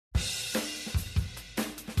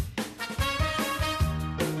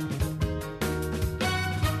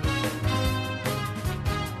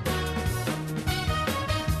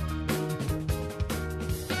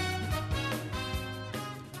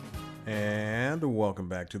and welcome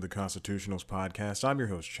back to the Constitutionals Podcast. I'm your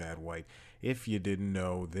host, Chad White. If you didn't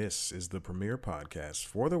know, this is the premier podcast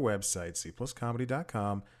for the website,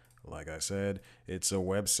 cpluscomedy.com. Like I said, it's a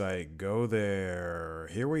website. Go there.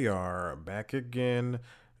 Here we are, back again,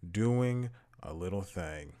 doing a little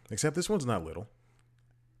thing. Except this one's not little.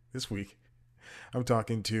 This week, I'm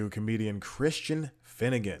talking to comedian Christian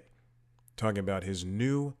Finnegan, talking about his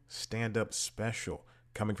new stand-up special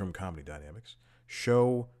coming from Comedy Dynamics,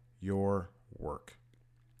 Show Your Work.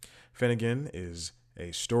 Finnegan is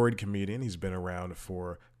a storied comedian. He's been around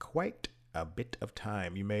for quite a bit of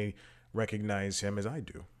time. You may recognize him, as I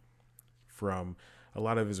do, from a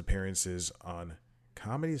lot of his appearances on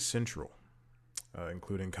Comedy Central,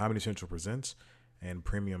 including Comedy Central Presents and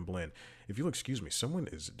Premium Blend. If you'll excuse me, someone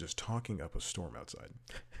is just talking up a storm outside.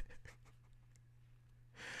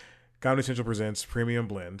 Comedy Central Presents Premium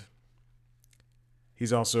Blend.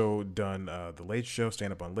 He's also done The Late Show,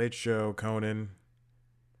 Stand Up on Late Show, Conan.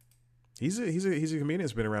 He's a comedian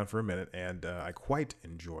that's been around for a minute, and I quite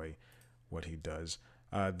enjoy what he does.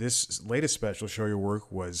 This latest special, Show Your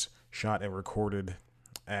Work, was shot and recorded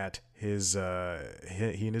at his he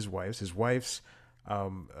and his wife's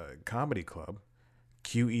comedy club,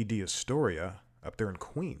 QED Astoria, up there in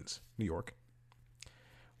Queens, New York,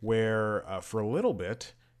 where for a little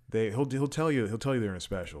bit. He'll tell you they're in a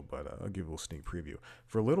special, but I'll give you a little sneak preview.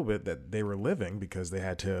 For a little bit that they were living because they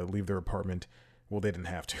had to leave their apartment. Well, they didn't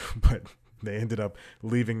have to, but they ended up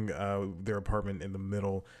leaving their apartment in the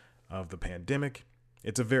middle of the pandemic.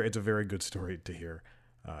 It's a very good story to hear,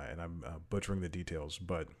 and I'm butchering the details,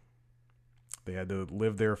 but they had to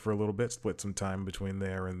live there for a little bit, split some time between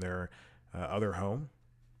there and their other home.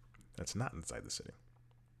 That's not inside the city.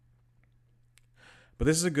 But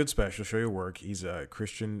this is a good special. Show Your Work. He's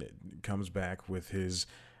Christian comes back with his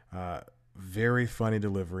very funny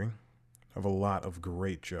delivery of a lot of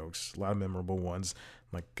great jokes, a lot of memorable ones.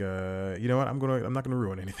 Like, you know what? I'm not gonna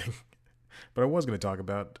ruin anything, but I was gonna talk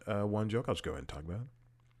about one joke. I'll just go ahead and talk about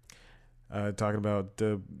it. Talking about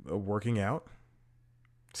working out.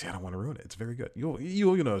 See, I don't want to ruin it. It's very good.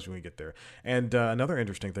 You'll notice when we get there. And another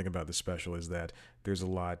interesting thing about this special is that there's a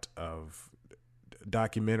lot of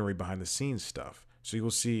documentary behind the scenes stuff. So you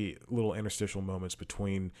will see little interstitial moments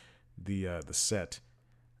between the set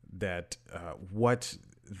that what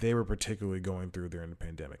they were particularly going through during the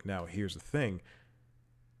pandemic. Now, here's the thing.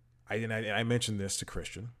 I mentioned this to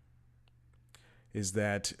Christian, is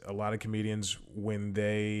that a lot of comedians, when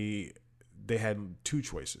they had two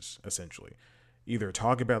choices, essentially. Either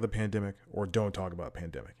talk about the pandemic or don't talk about the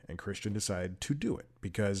pandemic. And Christian decided to do it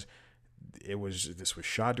because this was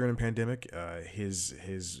shot during the pandemic.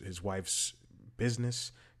 His wife's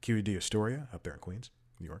business, QED Astoria, up there in Queens,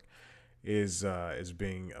 New York, is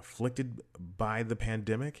being afflicted by the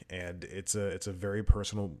pandemic, and it's a very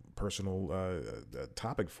personal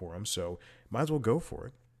topic for him. So might as well go for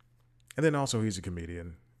it. And then also he's a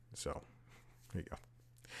comedian, so there you go.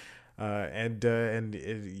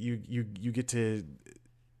 You get to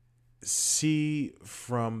see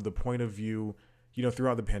from the point of view,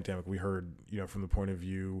 throughout the pandemic, we heard, from the point of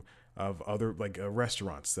view of other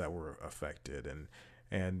restaurants that were affected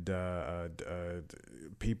and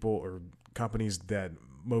people or companies that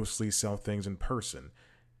mostly sell things in person,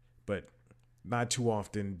 but not too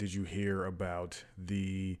often did you hear about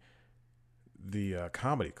the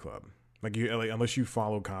comedy club. Unless you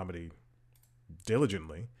follow comedy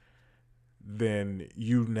diligently, then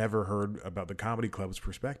you never heard about the comedy club's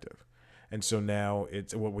perspective. And so now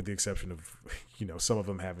it's, well, with the exception of, some of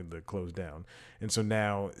them having to close down. And so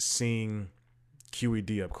now seeing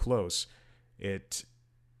QED up close, it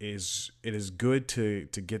is good to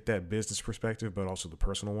get that business perspective, but also the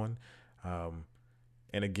personal one.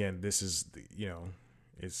 And again, this is,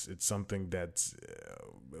 it's something that's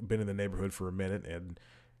been in the neighborhood for a minute,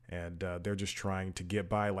 and they're just trying to get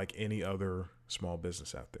by like any other small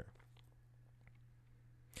business out there.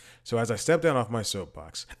 So as I stepped down off my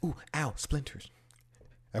soapbox, ooh, ow, splinters.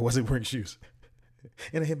 I wasn't wearing shoes.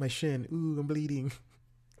 And I hit my shin. Ooh, I'm bleeding.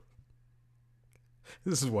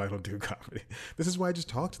 This is why I don't do comedy. This is why I just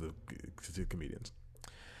talk to the comedians. I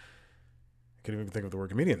couldn't even think of the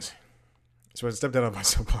word comedians. So as I stepped down off my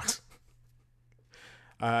soapbox,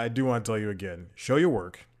 I do want to tell you again, Show Your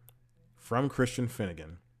Work from Christian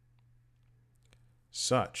Finnegan.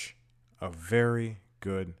 Such a very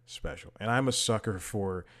good special. And I'm a sucker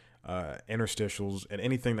for interstitials and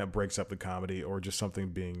anything that breaks up the comedy or just something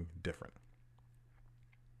being different.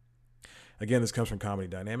 Again, this comes from Comedy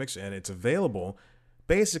Dynamics, and it's available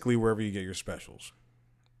basically wherever you get your specials.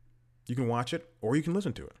 You can watch it, or you can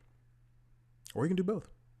listen to it, or you can do both.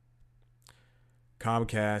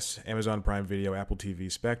 Comcast, Amazon Prime Video, Apple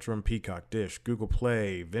TV, Spectrum, Peacock, Dish, Google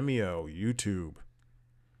Play, Vimeo, YouTube,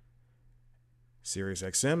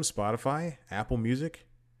 SiriusXM, Spotify, Apple Music,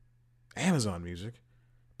 Amazon Music,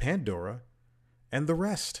 Pandora, and the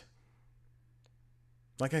rest.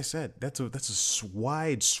 Like I said, that's a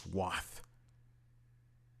wide swath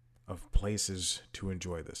of places to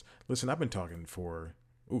enjoy this. Listen, I've been talking for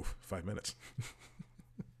 5 minutes.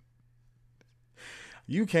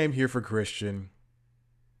 You came here for Christian,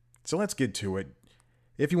 so let's get to it.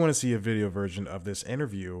 If you want to see a video version of this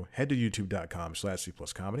interview, head to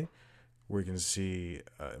youtube.com/C+comedy, where you can see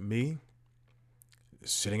me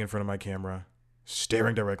sitting in front of my camera,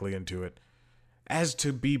 staring directly into it, as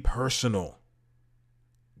to be personal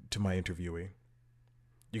to my interviewee.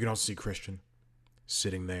 You can also see Christian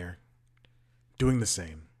sitting there, doing the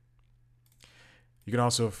same. You can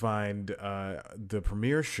also find the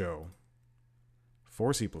premiere show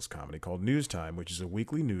for C+ Comedy called News Time, which is a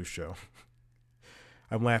weekly news show.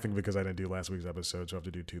 I'm laughing because I didn't do last week's episode, so I have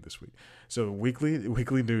to do 2 this week. So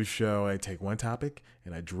weekly news show, I take one topic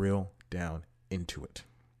and I drill down into it.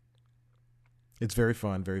 It's very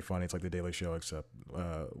fun, very funny. It's like The Daily Show, except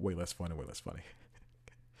way less fun and way less funny.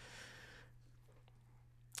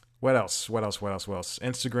 What else?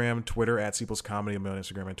 Instagram, Twitter, at C+ Comedy. I'm on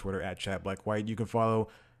Instagram and Twitter, at Chat Black White. You can follow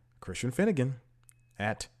Christian Finnegan,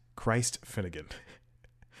 at Christ Finnegan.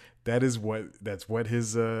 That's what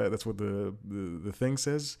the thing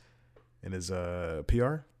says in his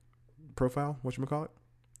PR profile, whatchamacallit.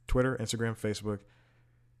 Twitter, Instagram, Facebook,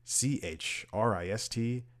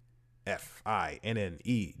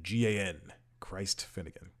 ChristFinnegan, Christ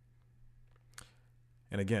Finnegan.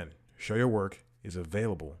 And again, Show Your Work is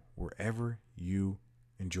available wherever you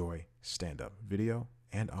enjoy stand-up, video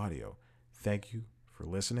and audio. Thank you for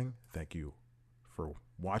listening. Thank you for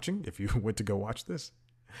watching, if you went to go watch this.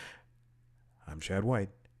 I'm Chad White,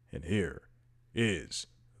 and here is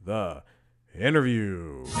the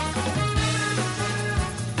interview.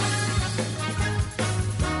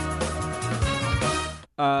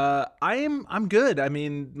 I'm good. I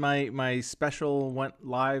mean, my special went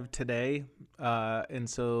live today, and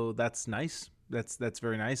so that's nice. That's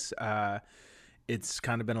very nice. It's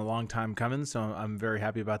kind of been a long time coming, so I'm very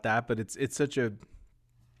happy about that. But there's such a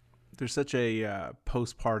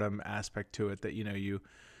postpartum aspect to it that, you know, you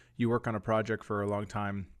work on a project for a long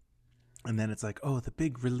time, and then it's like, oh, the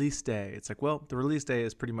big release day. It's like, well, the release day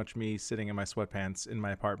is pretty much me sitting in my sweatpants in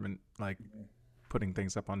my apartment, like putting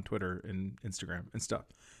things up on Twitter and Instagram and stuff.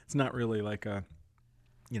 It's not really like a,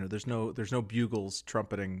 you know, there's no bugles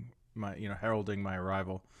trumpeting my, you know, heralding my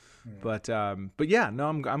arrival. But yeah, no,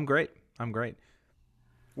 I'm great. I'm great.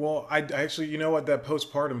 Well, I actually, you know what, that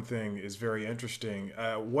postpartum thing is very interesting.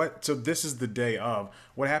 So this is the day of.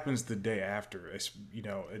 What happens the day after?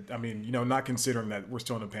 Not considering that we're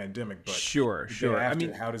still in a pandemic, but sure. After, I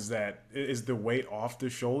mean, how does that? Is the weight off the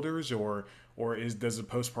shoulders, or does the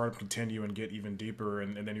postpartum continue and get even deeper,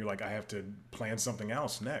 and then you're like, I have to plan something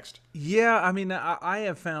else next? Yeah, I mean, I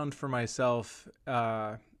have found for myself,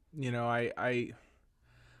 I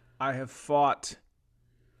have fought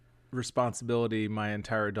responsibility my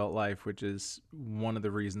entire adult life, which is one of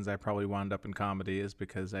the reasons I probably wound up in comedy, is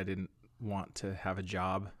because I didn't want to have a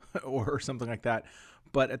job or something like that.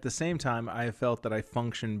 But at the same time, I have felt that I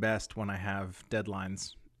function best when I have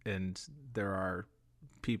deadlines and there are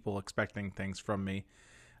people expecting things from me.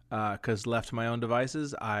 Because left to my own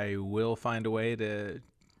devices, I will find a way to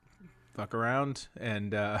fuck around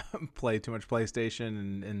and play too much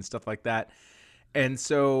PlayStation and stuff like that. And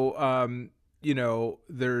so,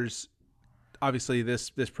 there's obviously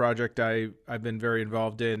this project I've been very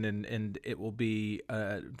involved in, and it will be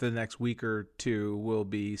the next week or two will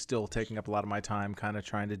be still taking up a lot of my time, kind of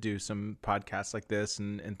trying to do some podcasts like this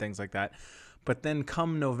and things like that. But then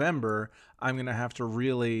come November, I'm going to have to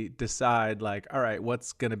really decide, like, all right,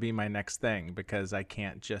 what's going to be my next thing? Because I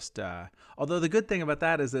can't just, although the good thing about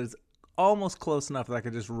that is that it's almost close enough that I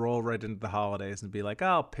could just roll right into the holidays and be like,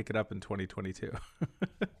 I'll pick it up in 2022.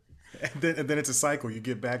 And then it's a cycle. You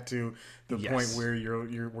get back to the point where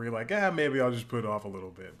you're like, maybe I'll just put it off a little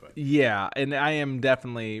bit. But yeah, and I am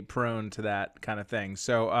definitely prone to that kind of thing.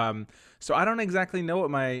 So so I don't exactly know what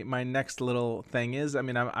my next little thing is. I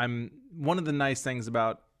mean, I'm one of the nice things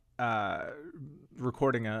about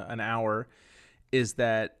recording an hour is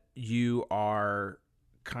that you are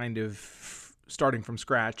kind of starting from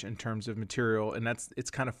scratch in terms of material, and it's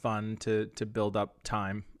kind of fun to build up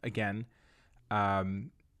time again. What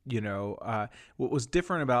was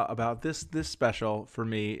different about this special for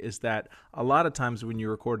me is that a lot of times when you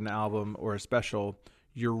record an album or a special,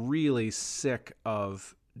 you're really sick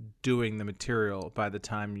of doing the material by the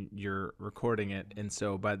time you're recording it, and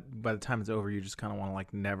so by the time it's over, you just kind of want to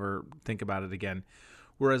like never think about it again.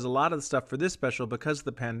 Whereas a lot of the stuff for this special, because of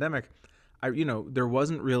the pandemic, there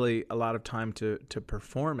wasn't really a lot of time to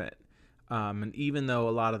perform it. And even though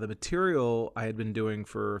a lot of the material I had been doing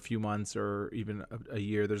for a few months or even a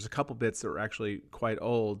year, there's a couple bits that were actually quite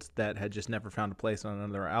old that had just never found a place on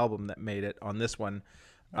another album that made it on this one.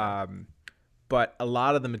 But a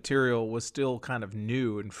lot of the material was still kind of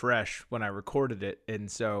new and fresh when I recorded it. And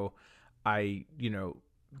so I,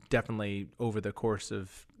 definitely over the course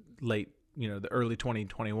of the early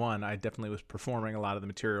 2021, I definitely was performing a lot of the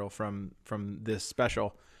material from this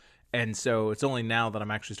special. And so it's only now that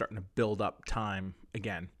I'm actually starting to build up time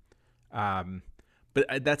again.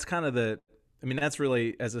 But that's kind of that's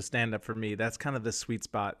really, as a stand-up for me, that's kind of the sweet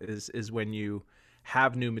spot is when you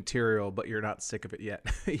have new material, but you're not sick of it yet,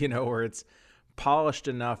 where it's polished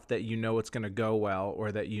enough that it's going to go well, or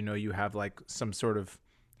that you have like some sort of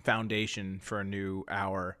foundation for a new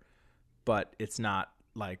hour, but it's not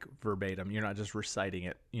like verbatim. You're not just reciting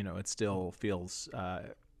it. It still feels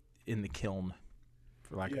in the kiln,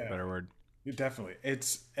 for lack of a better word. Definitely.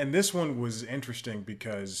 And this one was interesting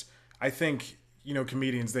because I think,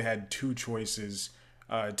 comedians, they had two choices,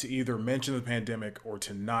 to either mention the pandemic or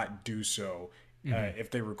to not do so. If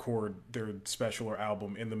they record their special or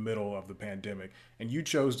album in the middle of the pandemic, and you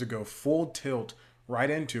chose to go full tilt right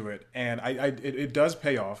into it, and it does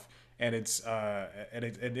pay off, and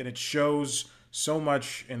it shows so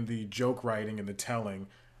much in the joke writing and the telling,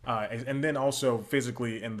 and then also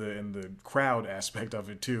physically in the crowd aspect of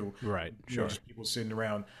it too. Right. Sure. Just people sitting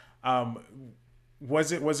around.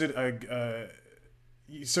 Was it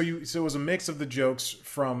so it was a mix of the jokes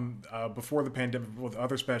from before the pandemic with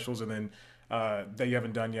other specials, and then that you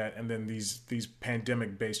haven't done yet, and then these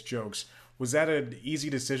pandemic based jokes. Was that an easy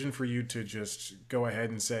decision for you to just go ahead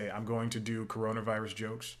and say, I'm going to do coronavirus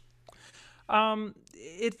jokes?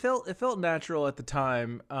 It felt natural at the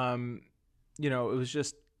time. It was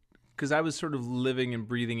just because I was sort of living and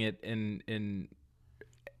breathing it in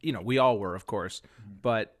we all were, of course,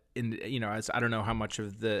 but as I don't know how much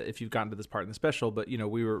of if you've gotten to this part in the special, but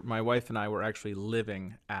my wife and I were actually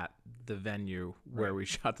living at the venue where we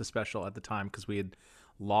shot the special at the time, because we had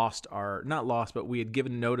we had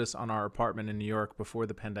given notice on our apartment in New York before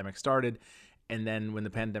the pandemic started. And then when the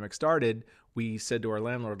pandemic started, we said to our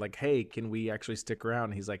landlord, like, hey, can we actually stick around?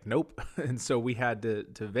 And he's like, nope. And so we had to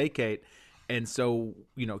vacate. And so,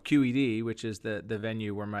 QED, which is the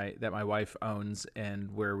venue that my wife owns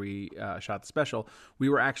and where we shot the special, we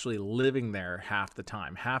were actually living there half the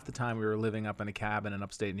time. Half the time we were living up in a cabin in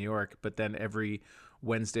upstate New York. But then every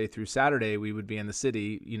Wednesday through Saturday, we would be in the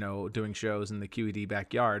city, doing shows in the QED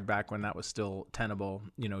backyard, back when that was still tenable.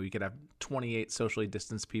 You could have 28 socially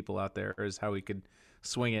distanced people out there, is how we could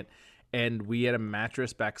swing it. And we had a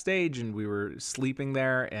mattress backstage, and we were sleeping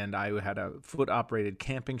there, and I had a foot-operated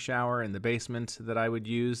camping shower in the basement that I would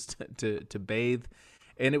use to bathe.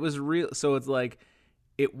 And it was real. So it's like,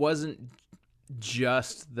 it wasn't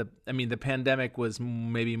just the pandemic was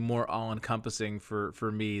maybe more all-encompassing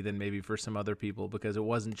for me than maybe for some other people, because it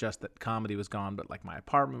wasn't just that comedy was gone, but like my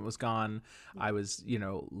apartment was gone. I was,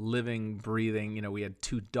 living, breathing. We had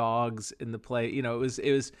 2 dogs in the play.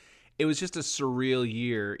 It was just a surreal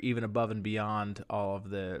year, even above and beyond all of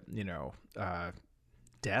the,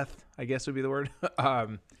 death, I guess would be the word.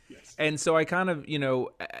 Yes. And so I kind of,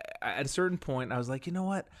 at a certain point, I was like, you know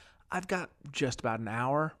what? I've got just about an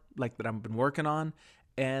hour, like, that I've been working on,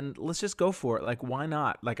 and let's just go for it. Like, why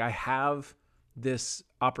not? Like, I have this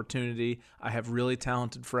opportunity. I have really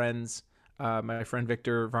talented friends. My friend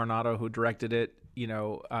Victor Varnado, who directed it,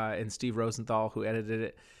 and Steve Rosenthal, who edited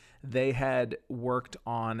it. They had worked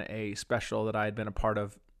on a special that I had been a part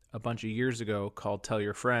of a bunch of years ago called Tell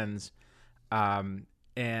Your Friends. And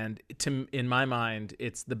in my mind,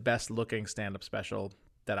 it's the best looking stand-up special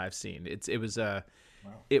that I've seen.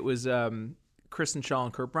 It was Kristen Shaw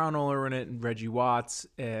and Kurt Brownell were in it, and Reggie Watts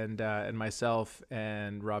and myself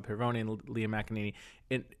and Rob Pervoni and Liam McEnany.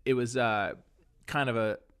 It was kind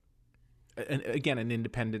of an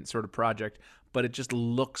independent sort of project, but it just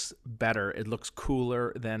looks better. It looks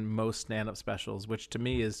cooler than most stand-up specials, which to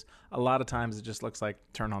me is, a lot of times it just looks like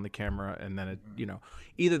turn on the camera and then it,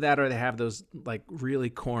 either that or they have those like really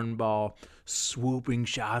cornball swooping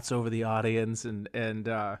shots over the audience. And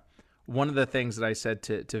one of the things that I said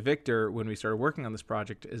to Victor when we started working on this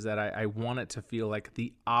project is that I want it to feel like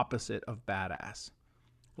the opposite of badass.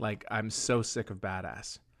 Like, I'm so sick of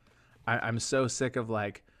badass. I'm so sick of,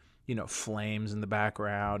 like, flames in the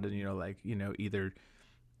background and, either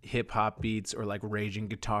hip hop beats or like raging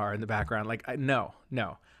guitar in the background. Like, no,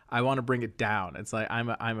 I want to bring it down. It's like I'm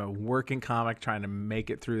a working comic trying to make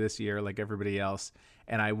it through this year like everybody else,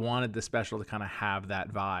 and I wanted the special to kind of have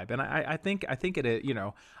that vibe. And I think it, you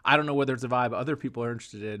know, I don't know whether it's a vibe other people are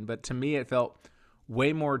interested in, but to me it felt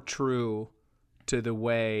way more true to the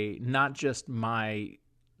way not just the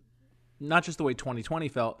way 2020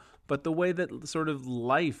 felt, but the way that sort of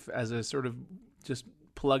life as a sort of just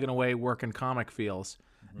plugging away working comic feels,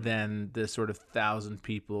 than the sort of 1,000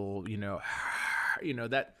 people, you know,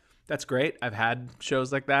 that's great. I've had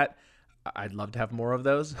shows like that. I'd love to have more of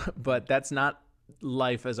those, but that's not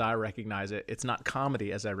life as I recognize it. It's not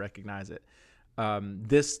comedy as I recognize it.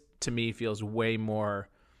 This to me feels way more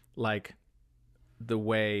like the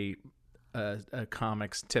way a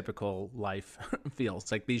comic's typical life feels.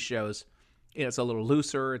 Like these shows, you know, it's a little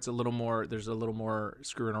looser. It's a little more. There's a little more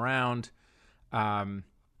screwing around.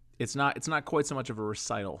 It's not quite so much of a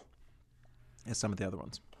recital as some of the other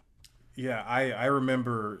ones. Yeah, I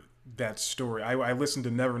remember that story. I listened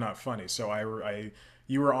to Never Not Funny, so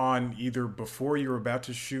you were on either before you were about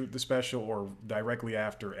to shoot the special or directly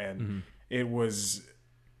after, and it was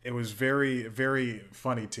very, very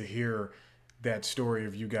funny to hear that story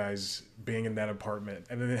of you guys being in that apartment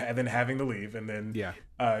and then having to leave, and then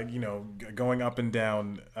you know, going up and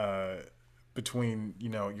down between, you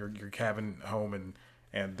know, your cabin home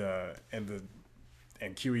and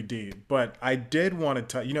QED. But I did want to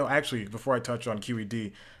touch, you know, actually before I touch on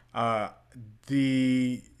QED,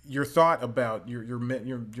 your thought about your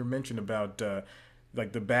mention about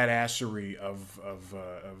like the badassery of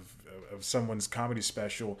someone's comedy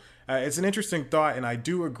special. It's an interesting thought, and I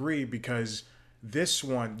do agree, because this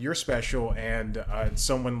one, your special, and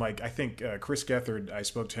someone like, I think Chris Gethard, I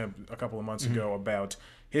spoke to him a couple of months ago about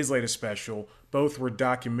his latest special. Both were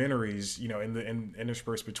documentaries, you know,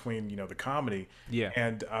 interspersed between, you know, the comedy. Yeah.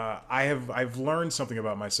 And I've learned something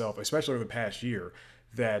about myself, especially over the past year,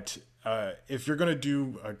 that if you're going to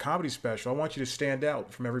do a comedy special, I want you to stand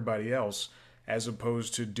out from everybody else as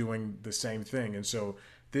opposed to doing the same thing. And so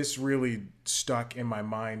this really stuck in my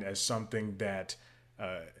mind as something that,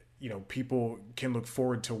 you know, people can look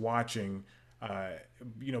forward to watching,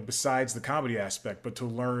 you know, besides the comedy aspect, but to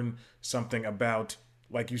learn something about,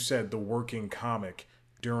 like you said, the working comic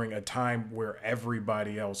during a time where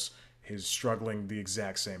everybody else is struggling the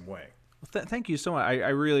exact same way. Thank you so much. I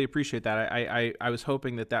really appreciate that. I was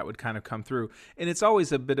hoping that would kind of come through. And it's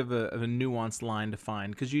always a bit of a nuanced line to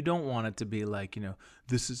find, because you don't want it to be like, you know,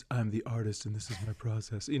 I'm the artist and this is my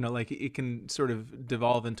process. You know, like it can sort of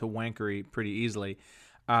devolve into wankery pretty easily.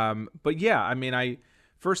 But yeah, I mean,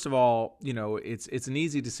 first of all, you know, it's an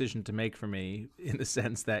easy decision to make for me, in the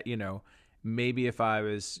sense that, you know, maybe if I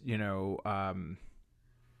was,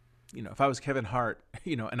 if I was Kevin Hart,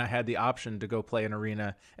 you know, and I had the option to go play an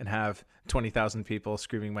arena and have 20,000 people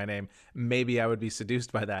screaming my name, maybe I would be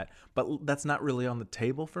seduced by that. But that's not really on the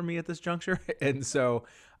table for me at this juncture. And so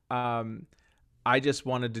I just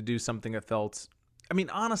wanted to do something that felt, I mean,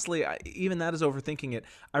 honestly, even that is overthinking it.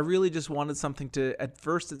 I really just wanted something to, at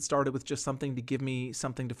first it started with just something to give me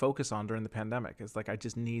something to focus on during the pandemic. It's like, I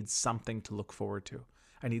just need something to look forward to.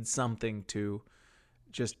 I need something to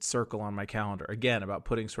just circle on my calendar, again, about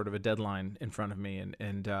putting sort of a deadline in front of me.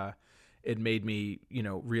 And it made me, you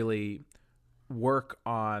know, really work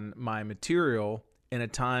on my material in a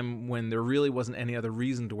time when there really wasn't any other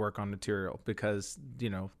reason to work on material, because, you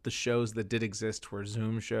know, the shows that did exist were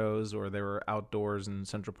Zoom shows, or they were outdoors in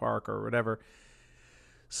Central Park or whatever.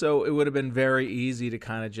 So it would have been very easy to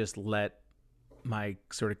kind of just let my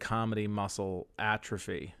sort of comedy muscle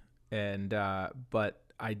atrophy. And, but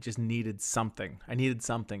I just needed something. I needed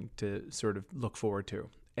something to sort of look forward to.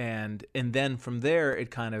 And then from there, it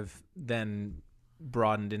kind of then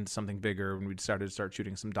broadened into something bigger when we started to start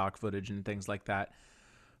shooting some doc footage and things like that.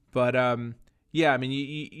 But yeah, I mean,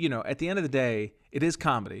 you know, at the end of the day, it is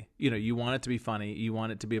comedy. You know, you want it to be funny. You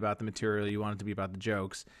want it to be about the material. You want it to be about the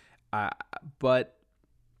jokes. But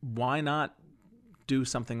why not do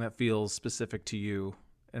something that feels specific to you?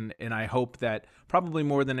 And I hope that probably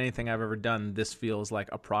more than anything I've ever done, this feels like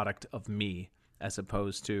a product of me, as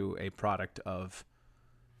opposed to a product of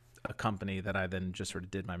a company that I then just sort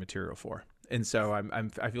of did my material for. And so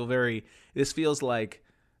I feel this feels like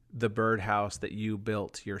the birdhouse that you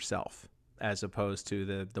built yourself, as opposed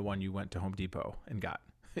to the one you went to Home Depot and got,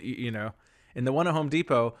 you know. And the one at Home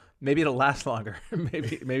Depot, maybe it'll last longer.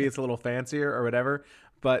 maybe it's a little fancier or whatever.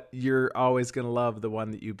 But you're always going to love the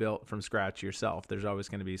one that you built from scratch yourself. There's always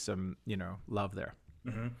going to be some, you know, love there.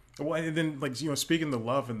 Mm-hmm. Well, and then, like, you know, speaking of the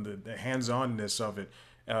love and the hands-onness of it,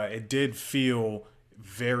 it did feel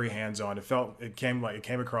very hands-on. It came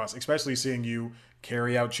across, especially seeing you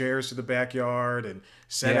carry out chairs to the backyard and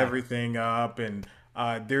set Yeah. everything up. And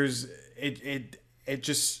there's it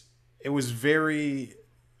just it was very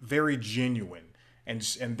very genuine. And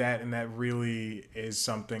that really is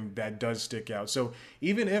something that does stick out. So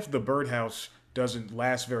even if the birdhouse doesn't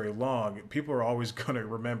last very long, people are always going to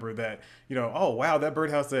remember that, oh wow, that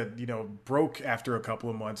birdhouse that, broke after a couple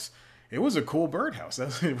of months, it was a cool birdhouse.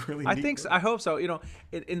 That's a really I neat think so. bird. I hope so.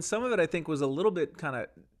 In some of it, I think was a little bit kind of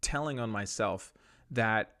telling on myself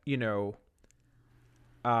that I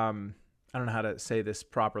don't know how to say this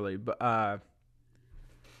properly, but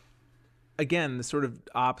again, the sort of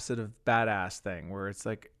opposite of badass thing, where it's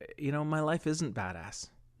like, my life isn't badass.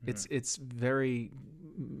 It's very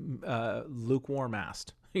lukewarm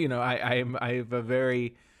assed. I have a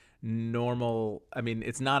very normal. I mean,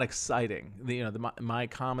 it's not exciting. My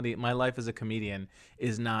comedy, my life as a comedian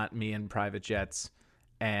is not me in private jets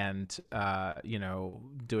and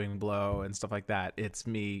doing blow and stuff like that. It's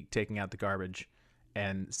me taking out the garbage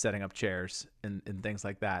and setting up chairs and things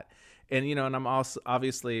like that. And I'm also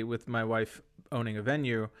obviously, with my wife owning a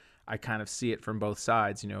venue, I kind of see it from both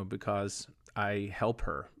sides, because I help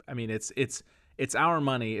her. I mean, it's our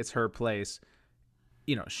money, it's her place.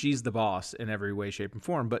 She's the boss in every way, shape, and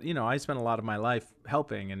form. But I spent a lot of my life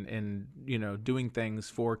helping and doing things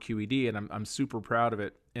for QED, and I'm super proud of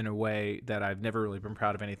it in a way that I've never really been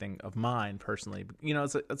proud of anything of mine personally.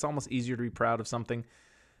 It's almost easier to be proud of something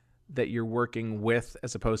that you're working with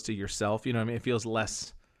as opposed to yourself. I mean, it feels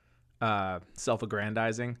less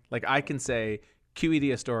self-aggrandizing. Like, I can say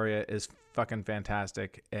QED Astoria is fucking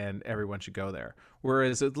fantastic and everyone should go there.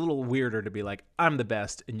 Whereas it's a little weirder to be like, I'm the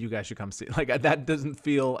best and you guys should come see. Like, that doesn't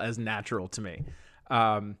feel as natural to me.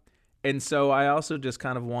 And so I also just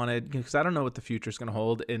kind of wanted, because I don't know what the future is going to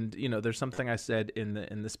hold. And, there's something I said in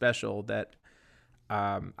the special that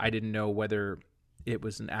I didn't know whether it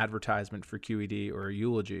was an advertisement for QED or a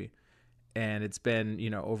eulogy. And it's been,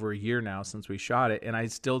 over a year now since we shot it. And I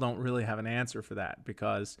still don't really have an answer for that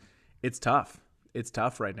because it's tough. It's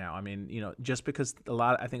tough right now. I mean, just because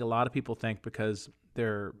I think a lot of people think because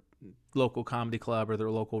their local comedy club or their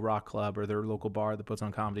local rock club or their local bar that puts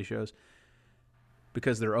on comedy shows,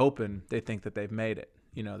 because they're open, they think that they've made it,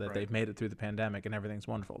 that Right. they've made it through the pandemic and everything's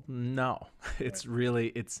wonderful. No, it's really,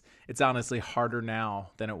 it's honestly harder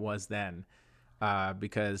now than it was then.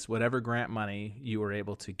 Because whatever grant money you were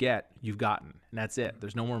able to get, you've gotten, and that's it.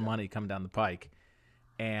 There's no more money coming down the pike.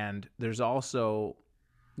 And there's also,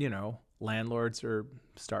 landlords are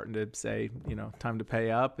starting to say, time to pay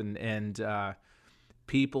up, and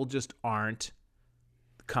people just aren't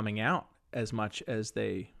coming out as much as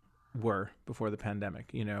they were before the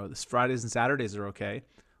pandemic. The Fridays and Saturdays are okay,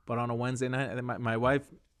 but on a Wednesday night, my wife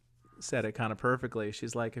said it kind of perfectly.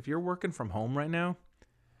 She's like, if you're working from home right now,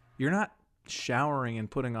 you're not showering and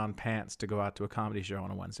putting on pants to go out to a comedy show on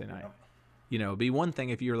a Wednesday night. It'd be one thing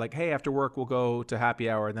if you're like, hey, after work we'll go to happy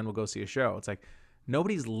hour and then we'll go see a show. It's like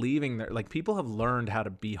nobody's leaving there. Like, people have learned how to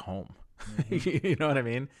be home. Mm-hmm. You know what I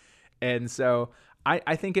mean? And so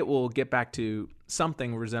I think it will get back to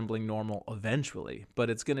something resembling normal eventually, but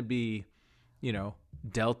it's going to be,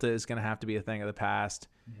 Delta is going to have to be a thing of the past.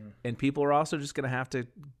 Mm-hmm. And people are also just going to have to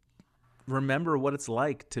remember what it's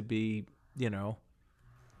like to be,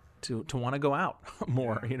 to want to go out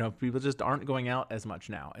more. Yeah. People just aren't going out as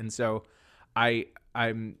much now. And so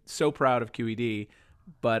I'm so proud of QED,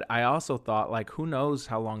 but I also thought, like, who knows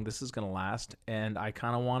how long this is going to last? And I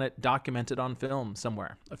kind of want it documented on film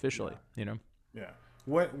somewhere officially, Yeah.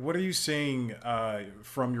 What are you seeing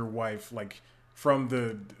from your wife, like from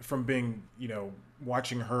being,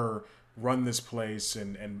 watching her run this place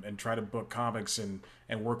and try to book comics and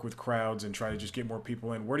work with crowds and try to just get more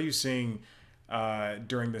people in? What are you seeing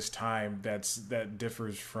during this time that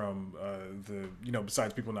differs from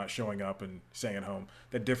besides people not showing up and staying at home,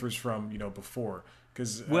 that differs from before?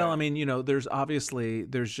 Because I mean,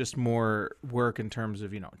 there's just more work in terms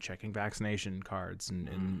of checking vaccination cards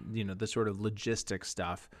and the sort of logistic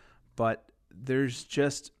stuff, but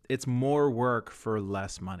it's more work for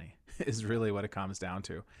less money is really what it comes down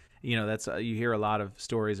to. That's you hear a lot of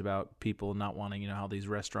stories about people not wanting, how these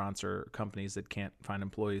restaurants or companies that can't find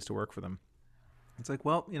employees to work for them. It's like,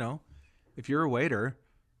 well, if you're a waiter,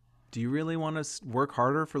 do you really want to work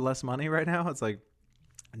harder for less money right now? It's like,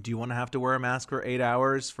 do you want to have to wear a mask for 8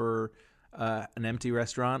 hours for an empty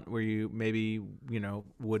restaurant where you maybe,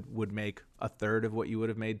 would make a third of what you would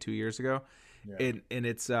have made 2 years ago? Yeah. And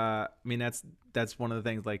it's, I mean, that's one of the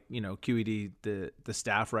things, like, QED, the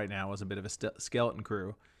staff right now is a bit of a skeleton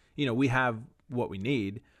crew. We have what we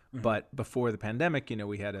need, mm-hmm. but before the pandemic,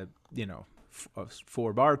 we had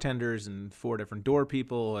 4 bartenders and 4 different door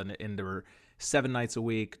people, and there were 7 nights a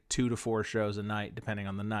week, 2 to 4 shows a night, depending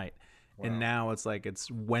on the night. Wow. And now it's like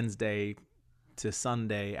it's Wednesday to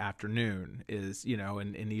Sunday afternoon is,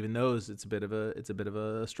 and even those, it's a bit of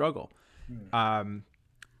a struggle.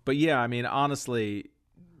 But yeah, I mean, honestly,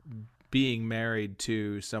 being married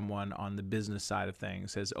to someone on the business side of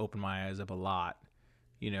things has opened my eyes up a lot.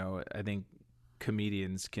 I think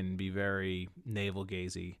comedians can be very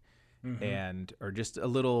navel-gazy and or just a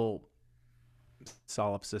little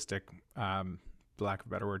solipsistic, lack of a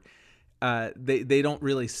better word. They don't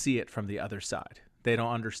really see it from the other side. They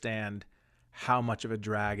don't understand how much of a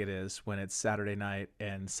drag it is when it's Saturday night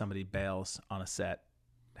and somebody bails on a set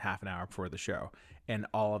half an hour before the show, and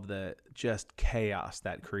all of the just chaos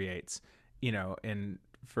that creates, and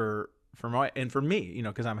for me,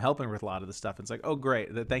 because I'm helping with a lot of the stuff. It's like, oh, great.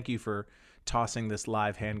 Thank you for tossing this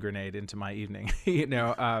live hand grenade into my evening,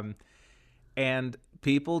 and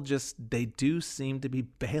people they do seem to be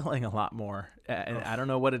bailing a lot more. And I don't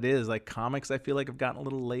know what it is. Like comics, I feel like have gotten a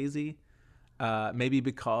little lazy, maybe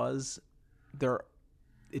because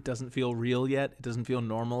it doesn't feel real yet. It doesn't feel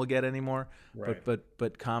normal yet anymore. Right.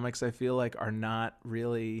 But comics, I feel like, are not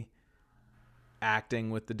really acting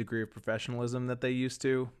with the degree of professionalism that they used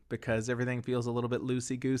to, because everything feels a little bit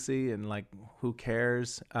loosey-goosey and like, who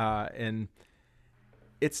cares? And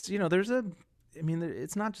it's,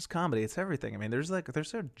 it's not just comedy, it's everything. I mean, there's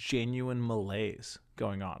a genuine malaise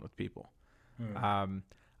going on with people.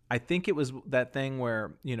 I think it was that thing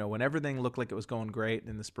where, when everything looked like it was going great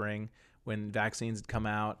in the spring, when vaccines had come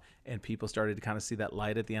out and people started to kind of see that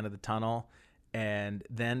light at the end of the tunnel, and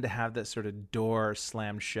then to have that sort of door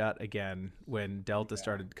slammed shut again when Delta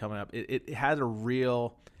started coming up, it had a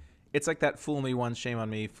real, it's like that fool me once, shame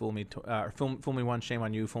on me, fool me once, shame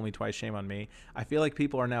on you, fool me twice, shame on me. I feel like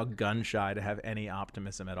people are now gun shy to have any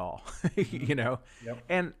optimism at all, Yep.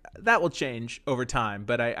 And that will change over time,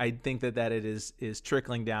 but I think that it is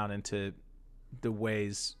trickling down into the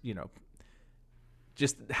ways,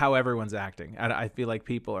 just how everyone's acting. I feel like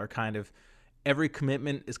people are kind of, every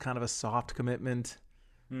commitment is kind of a soft commitment.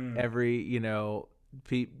 Every, you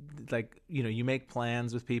make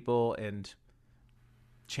plans with people and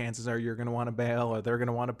chances are you're going to want to bail or they're going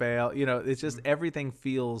to want to bail. It's just everything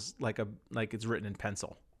feels like it's written in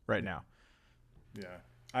pencil right now. Yeah.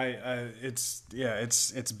 It's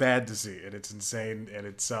bad to see it. It's insane and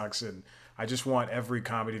it sucks. And I just want every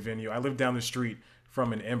comedy venue. I live down the street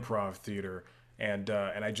from an improv theater, and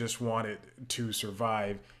I just want it to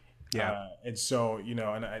survive. Yeah. And so,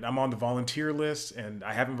 and I'm on the volunteer list, and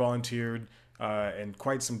I haven't volunteered in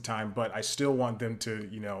quite some time, but I still want them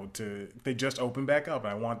to, they just open back up,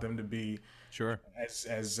 and I want them to be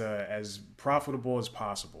as profitable as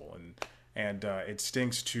possible. And it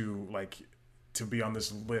stinks to be on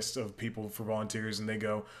this list of people for volunteers, and they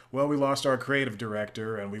go, well, we lost our creative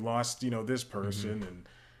director and we lost, this person. And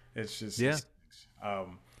it's just,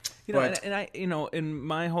 and I, in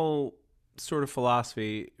my whole sort of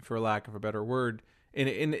philosophy, for lack of a better word, and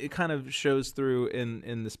it kind of shows through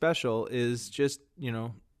in the special, is just,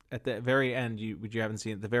 at the very end, you haven't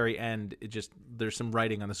seen at the very end, it just, there's some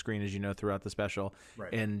writing on the screen, as throughout the special.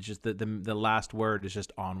 Right. And just the last word is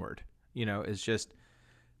just onward. It's just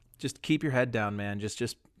keep your head down, man.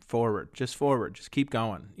 Just forward, just keep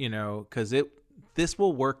going, because this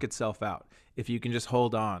will work itself out if you can just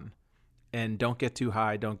hold on and don't get too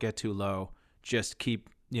high, don't get too low. Just keep,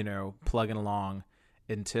 plugging along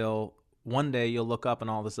until one day you'll look up and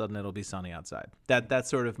all of a sudden it'll be sunny outside. That's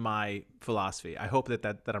sort of my philosophy. I hope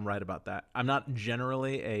that I'm right about that. I'm not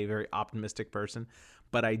generally a very optimistic person,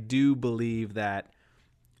 but I do believe that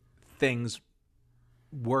things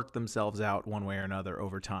work themselves out one way or another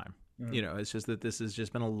over time. It's just that this has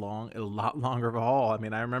just been a lot longer of a haul. I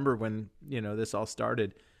mean, I remember when, this all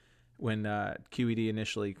started, when QED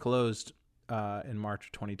initially closed in March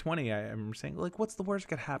of 2020, I remember saying, what's the worst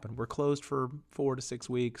that could happen? We're closed for 4 to 6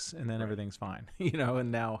 weeks and then everything's fine,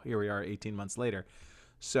 and now here we are 18 months later.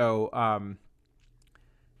 So,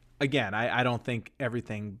 again, I don't think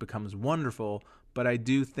everything becomes wonderful, but I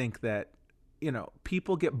do think that,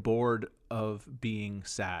 people get bored of being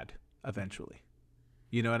sad eventually.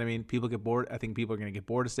 You know what I mean? People get bored. I think people are going to get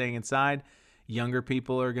bored of staying inside. Younger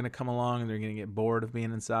people are going to come along and they're going to get bored of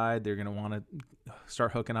being inside. They're going to want to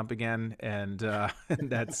start hooking up again, and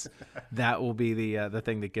that will be the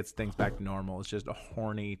thing that gets things back to normal. It's just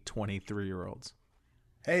horny 23-year-olds.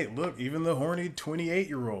 Hey, look, even the horny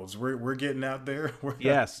 28-year-olds, we're getting out there.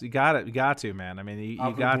 Yes, you got it. You got to, man. I mean, you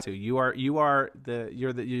got to. You're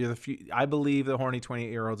the. I believe the horny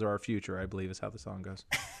 28-year-olds are our future. I believe is how the song goes.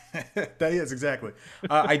 That is exactly.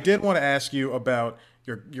 I did want to ask you about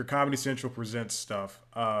your Comedy Central presents stuff.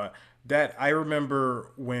 That I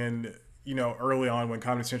remember when early on when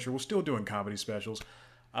Comedy Central was still doing comedy specials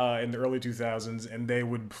in the early 2000s, and they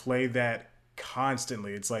would play that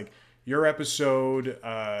constantly. It's like your episode,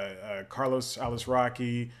 Carlos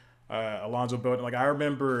Alisraki, Alonzo Bowden. Like I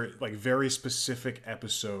remember like very specific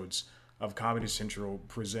episodes of Comedy Central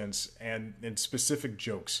presents and specific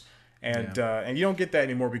jokes. And you don't get that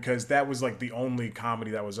anymore because that was like the only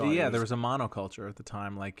comedy that was on. Yeah, there was a monoculture at the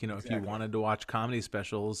time. Like, if you wanted to watch comedy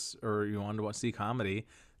specials or you wanted to see comedy,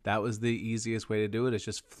 that was the easiest way to do it, is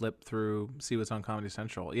just flip through, see what's on Comedy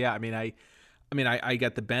Central. Yeah, I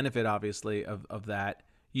get the benefit obviously of that.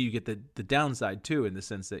 You get the downside too, in the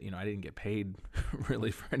sense that, I didn't get paid really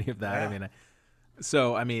for any of that. Yeah.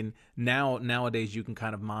 Nowadays you can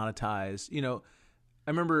kind of monetize, I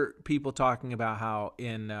remember people talking about how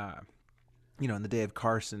in in the day of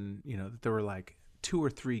Carson, that there were like 2 or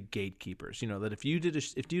 3 gatekeepers. That if you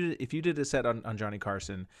did a set on Johnny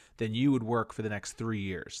Carson, then you would work for the next 3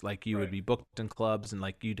 years. Like you would be booked in clubs and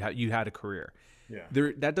like you had a career.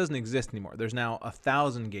 Yeah. That doesn't exist anymore. There's now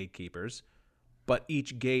 1,000 gatekeepers, but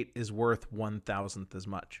each gate is worth 1,000th as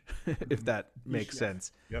much, if that makes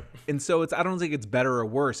sense. Yep. And so I don't think it's better or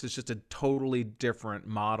worse. It's just a totally different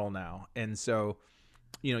model now. And so,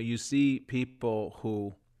 you see people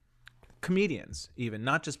who, comedians even,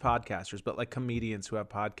 not just podcasters, but like comedians who have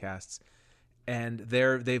podcasts, and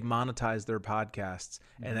they've monetized their podcasts,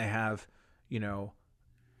 and they have,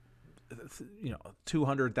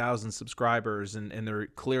 200,000 subscribers, and they're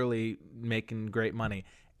clearly making great money.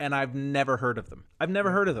 And I've never heard of them.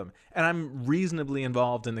 And I'm reasonably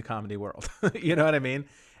involved in the comedy world. You know what I mean?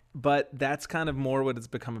 But that's kind of more what it's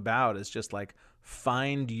become about, is just like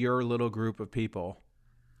find your little group of people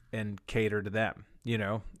and cater to them,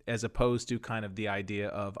 as opposed to kind of the idea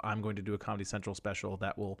of I'm going to do a Comedy Central special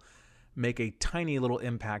that will make a tiny little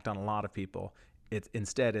impact on a lot of people.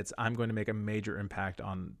 Instead it's I'm going to make a major impact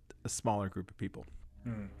on a smaller group of people,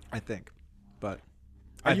 I think. But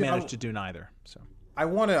I've managed to do neither. So I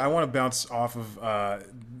want to bounce off of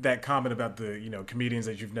that comment about the comedians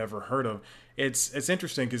that you've never heard of. It's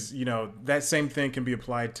interesting because that same thing can be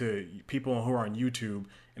applied to people who are on YouTube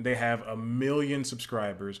and they have 1 million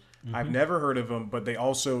subscribers. Mm-hmm. I've never heard of them, but they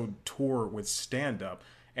also tour with stand-up,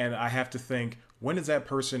 and I have to think, when does that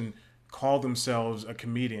person call themselves a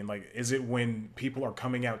comedian? Like, is it when people are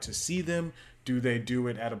coming out to see them? Do they do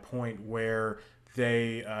it at a point where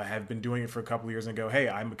they have been doing it for a couple of years and go, hey,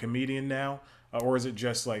 I'm a comedian now? Or is it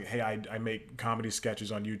just like, hey, I make comedy sketches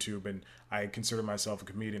on YouTube and I consider myself a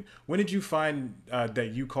comedian? When did you find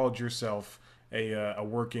that you called yourself a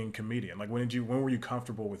working comedian? Like, when were you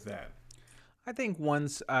comfortable with that? I think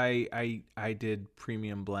once I did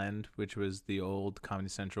Premium Blend, which was the old Comedy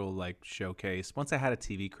Central like showcase. Once I had a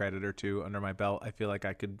TV credit or 2 under my belt, I feel like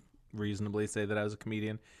I could reasonably say that I was a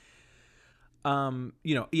comedian.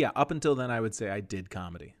 Up until then, I would say I did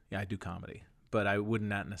comedy. Yeah, I do comedy, but I would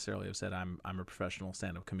not necessarily have said I'm a professional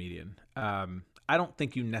stand-up comedian. I don't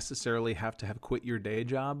think you necessarily have to have quit your day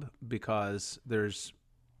job, because there's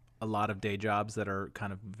a lot of day jobs that are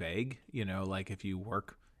kind of vague. Like if you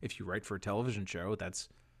write for a television show, that's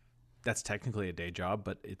technically a day job,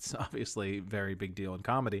 but it's obviously a very big deal in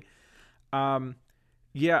comedy. In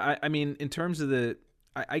terms of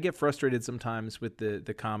I get frustrated sometimes with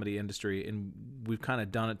the comedy industry, and we've kind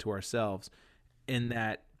of done it to ourselves, in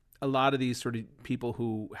that a lot of these sort of people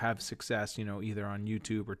who have success, either on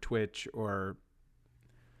YouTube or Twitch or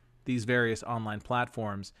these various online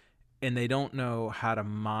platforms, and they don't know how to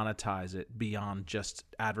monetize it beyond just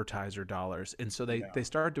advertiser dollars. And so they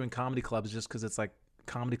start doing comedy clubs just because it's like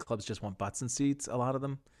comedy clubs just want butts and seats, a lot of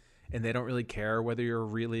them, and they don't really care whether you're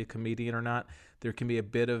really a comedian or not. There can be a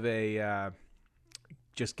bit of a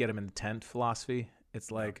just get them in the tent philosophy.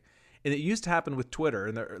 It's like, and it used to happen with Twitter,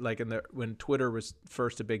 and when Twitter was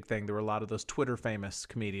first a big thing, there were a lot of those Twitter famous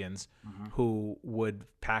comedians who would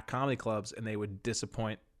pack comedy clubs, and they would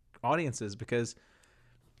disappoint audiences because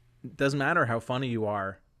it doesn't matter how funny you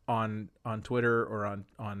are on Twitter or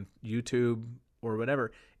on YouTube or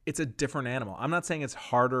whatever. It's a different animal. I'm not saying it's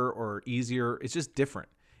harder or easier. It's just different.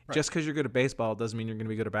 Right. Just because you're good at baseball doesn't mean you're going to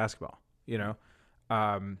be good at basketball.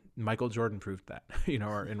 Michael Jordan proved that,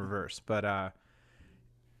 or in reverse. But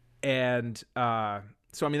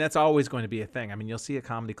so that's always going to be a thing. You'll see at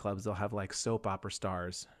comedy clubs, they'll have like soap opera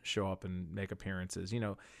stars show up and make appearances,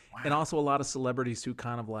 wow. And also a lot of celebrities who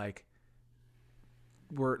kind of like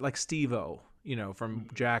were like Steve-O, from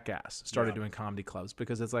Jackass, started doing comedy clubs,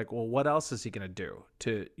 because it's like, well, what else is he going to do?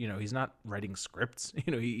 He's not writing scripts.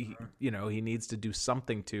 He needs to do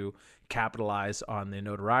something to capitalize on the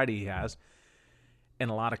notoriety he has. And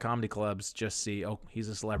a lot of comedy clubs just see, oh, he's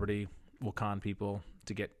a celebrity, we'll con people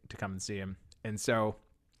to get to come and see him. And so,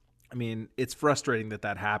 I mean, it's frustrating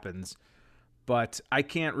that happens, but I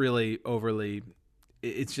can't really overly,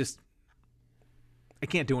 it's just, I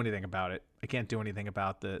can't do anything about it. I can't do anything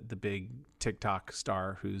about the big TikTok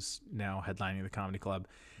star who's now headlining the comedy club.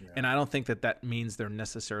 Yeah. And I don't think that means they're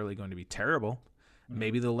necessarily going to be terrible. Mm-hmm.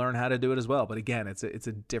 Maybe they'll learn how to do it as well. But again, it's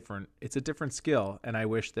a different skill. And I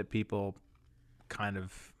wish that people kind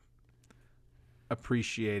of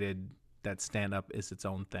appreciated that stand-up is its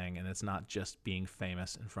own thing and it's not just being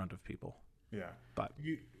famous in front of people. Yeah. But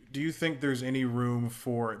do you think there's any room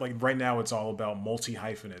for, like, right now it's all about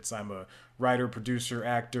multi-hyphenates. I'm a writer, producer,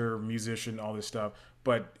 actor, musician, all this stuff.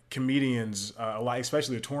 But comedians, a lot,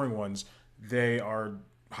 especially the touring ones, they are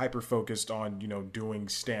hyper-focused on, doing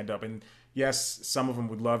stand-up. And yes, some of them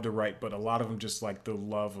would love to write, but a lot of them just like the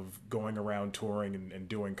love of going around touring and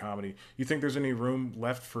doing comedy. You think there's any room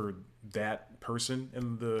left for that person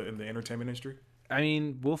in the entertainment industry? I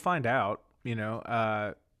mean, we'll find out.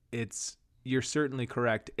 You're certainly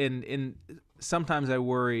correct. And sometimes I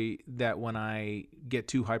worry that when I get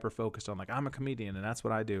too hyper-focused on, like, I'm a comedian and that's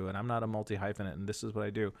what I do, and I'm not a multi-hyphenate and this is what I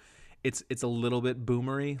do, it's a little bit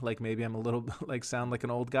boomery. Like, maybe I'm a little, like, sound like an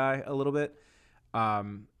old guy a little bit.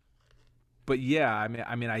 But yeah,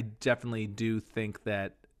 I mean, I definitely do think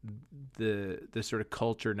that the sort of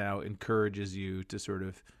culture now encourages you to sort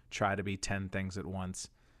of try to be 10 things at once.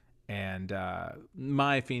 And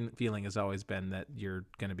my feeling has always been that you're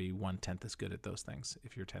going to be 1/10 as good at those things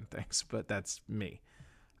if you're 10 things, but that's me.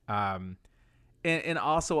 And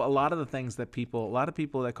also a lot of the things that a lot of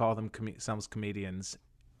people that call themselves comedians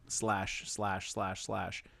 / a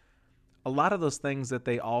lot of those things that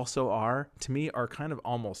they also are, to me, are kind of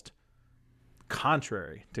almost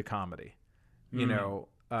contrary to comedy. To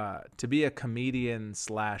be a comedian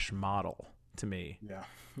 / model, to me,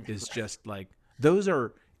 is just like, those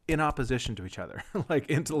are in opposition to each other, like,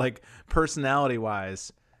 into, like, personality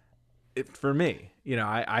wise, for me,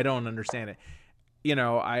 I don't understand it.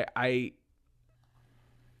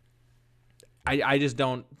 I just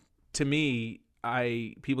don't, to me,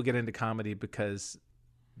 people get into comedy because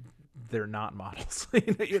they're not models. I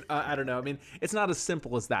don't know. I mean, it's not as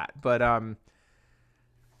simple as that, but,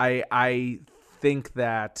 I think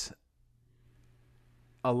that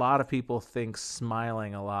a lot of people think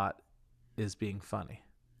smiling a lot is being funny.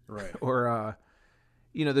 Right. Or,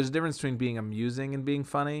 there's a difference between being amusing and being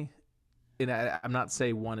funny. And I'm not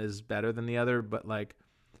saying one is better than the other, but, like,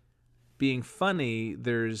 being funny,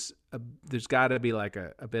 there's got to be, like,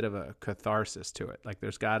 a bit of a catharsis to it. Like,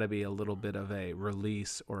 there's got to be a little bit of a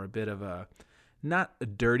release or a bit of a, not a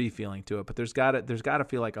dirty feeling to it, but there's got to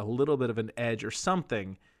feel like a little bit of an edge or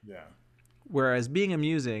something. Yeah. Whereas being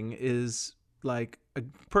amusing is like a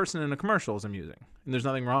person in a commercial is amusing. And there's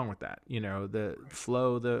nothing wrong with that. The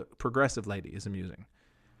Flo, the progressive lady, is amusing.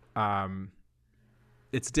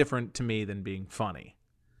 It's different to me than being funny.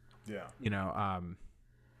 Yeah.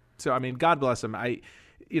 So, I mean, God bless them.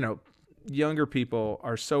 Younger people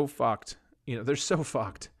are so fucked. They're so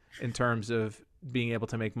fucked in terms of being able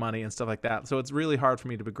to make money and stuff like that. So it's really hard for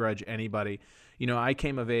me to begrudge anybody. I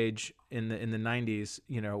came of age in the 90s,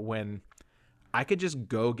 when I could just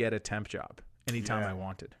go get a temp job anytime I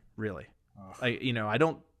wanted, really. I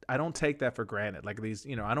don't take that for granted. Like, these,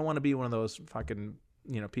 I don't want to be one of those fucking,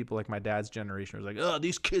 people like my dad's generation who's like, oh,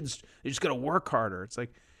 these kids, they just got to work harder. It's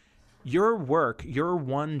like, your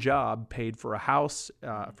one job paid for a house,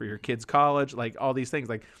 for your kids' college, like, all these things.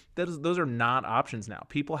 Like, those are not options now.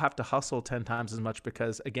 People have to hustle 10 times as much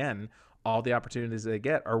because, again, all the opportunities they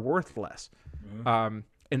get are worth less. Mm-hmm.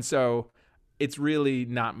 And so it's really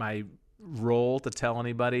not my role to tell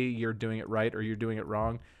anybody you're doing it right or you're doing it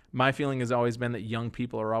wrong. My feeling has always been that young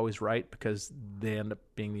people are always right because they end up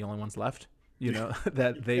being the only ones left,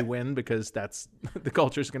 that they win because that's the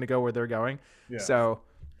culture is going to go where they're going. Yeah. So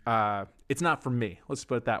it's not for me. Let's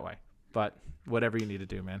put it that way. But whatever you need to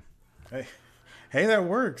do, man. Hey, that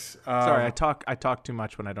works. Sorry, I talk too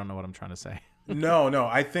much when I don't know what I'm trying to say. No.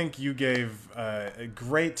 I think you gave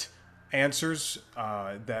great answers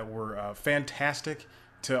that were fantastic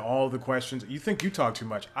to all the questions. You think you talk too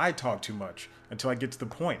much. I talk too much until I get to the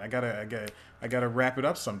point. I gotta wrap it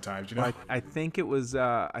up sometimes. I think it was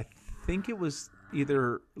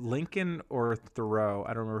either Lincoln or Thoreau. I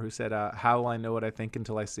don't remember who said, "How will I know what I think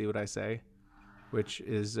until I see what I say," which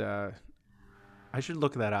is I should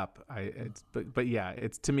look that up. But yeah,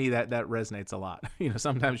 it's, to me, that resonates a lot.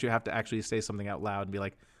 Sometimes you have to actually say something out loud and be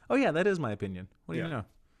like, "Oh yeah, that is my opinion." What do you know?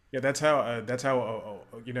 Yeah, that's how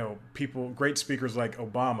people, great speakers like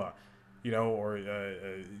Obama, or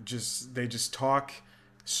they just talk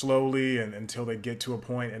slowly and until they get to a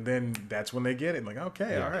point, and then that's when they get it. Like,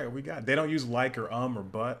 okay, all Yeah. right, we got it. They don't use like or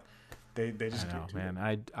but. They I just know, get to it.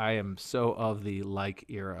 man. I am so of the like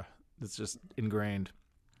era. It's just ingrained.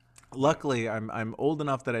 Luckily, I'm old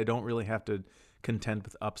enough that I don't really have to contend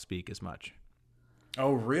with upspeak as much.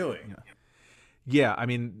 Oh, really? Yeah, I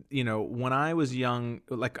mean, when I was young,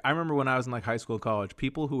 like I remember when I was in like high school, college,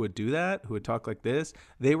 people who would do that, who would talk like this,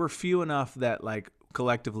 they were few enough that like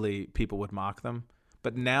collectively people would mock them.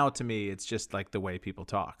 But now to me, it's just like the way people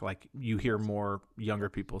talk. Like you hear more younger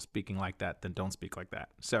people speaking like that than don't speak like that.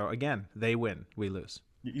 So again, they win, we lose.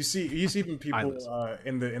 You see even I people lose.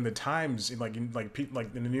 in the Times, like in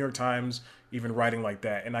the New York Times, even writing like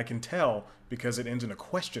that, and I can tell because it ends in a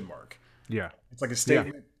question mark. Yeah. It's like a Yeah.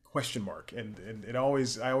 statement question mark, and I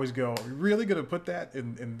always go, "Are you really going to put that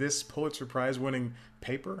in this Pulitzer Prize winning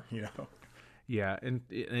paper?" Yeah, and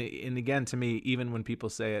again, to me, even when people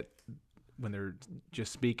say it when they're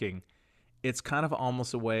just speaking, it's kind of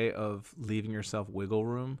almost a way of leaving yourself wiggle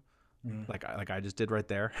room, like I just did right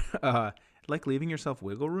there. Like leaving yourself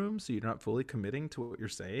wiggle room so you're not fully committing to what you're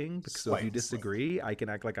saying. So if you Slightly. disagree, I can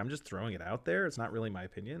act like I'm just throwing it out there. It's not really my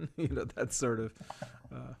opinion, That's sort of.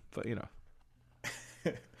 But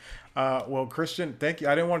Well, Christian, thank you.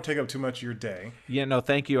 I didn't want to take up too much of your day. Yeah, no,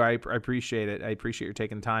 thank you. I appreciate it. I appreciate your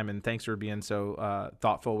taking time, and thanks for being so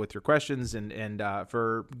thoughtful with your questions and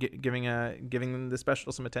for giving the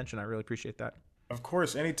special some attention. I really appreciate that. Of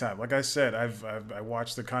course, anytime. Like I said, I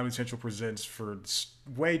watched the Comedy Central Presents for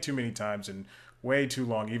way too many times and way too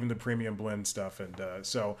long, even the premium blend stuff. And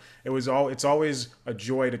so it's always a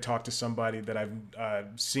joy to talk to somebody that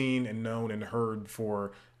I've seen and known and heard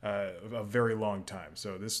for a very long time.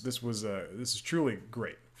 So this is truly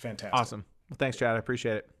great, fantastic. Awesome. Well, thanks, Chad. I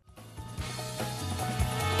appreciate it.